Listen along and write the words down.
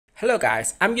Hello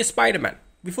guys, I'm your Spider-Man.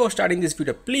 Before starting this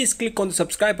video, please click on the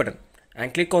subscribe button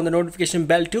and click on the notification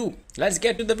bell too. Let's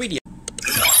get to the video.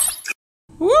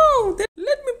 Whoa,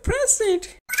 let me press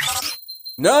it.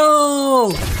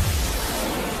 No!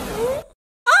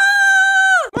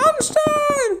 Ah!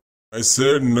 Monster! I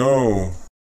said no.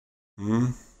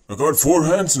 I got 4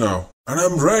 hands now. And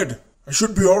I'm red. I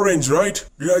should be orange, right?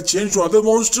 Did I change to other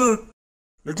monster?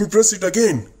 Let me press it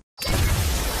again.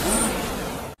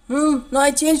 No,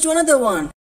 I changed to another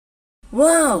one.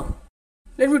 Wow.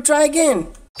 Let me try again.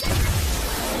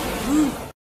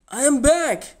 I am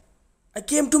back. I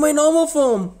came to my normal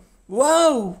form.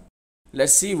 Wow.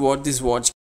 Let's see what this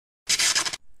watch.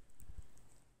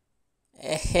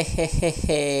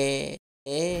 Yeah,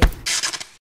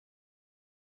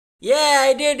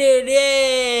 I did it.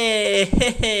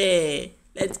 Yay.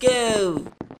 Let's go.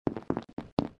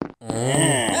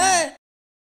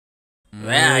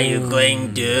 Where are you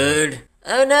going, dude?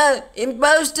 Oh no,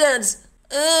 imposters!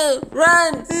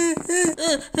 Run!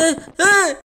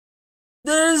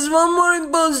 There is one more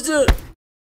imposter!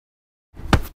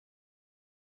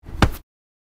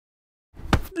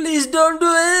 Please don't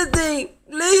do anything!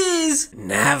 Please!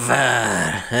 Never.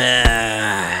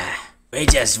 We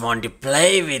just want to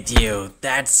play with you.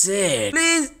 That's it.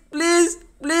 Please, please,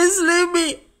 please leave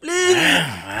me! Please!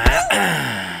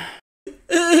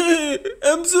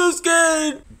 I'm so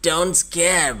scared! Don't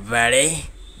scare, buddy.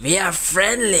 We are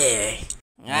friendly.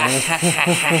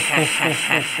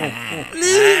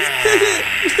 Please!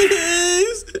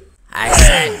 Please! I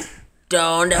said,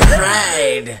 don't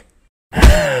afraid.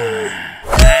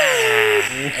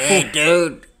 Hey,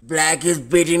 dude. Black is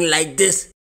beating like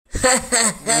this.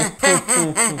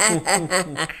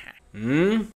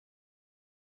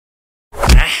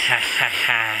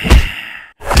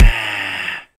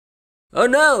 Oh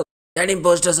no! That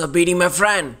imposters are beating my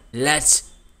friend.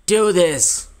 Let's do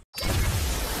this.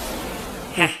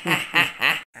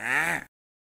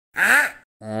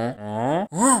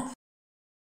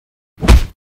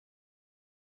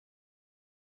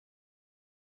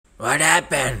 What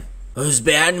happened? Who's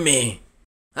behind me?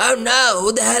 Oh no!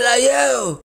 Who the hell are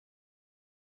you?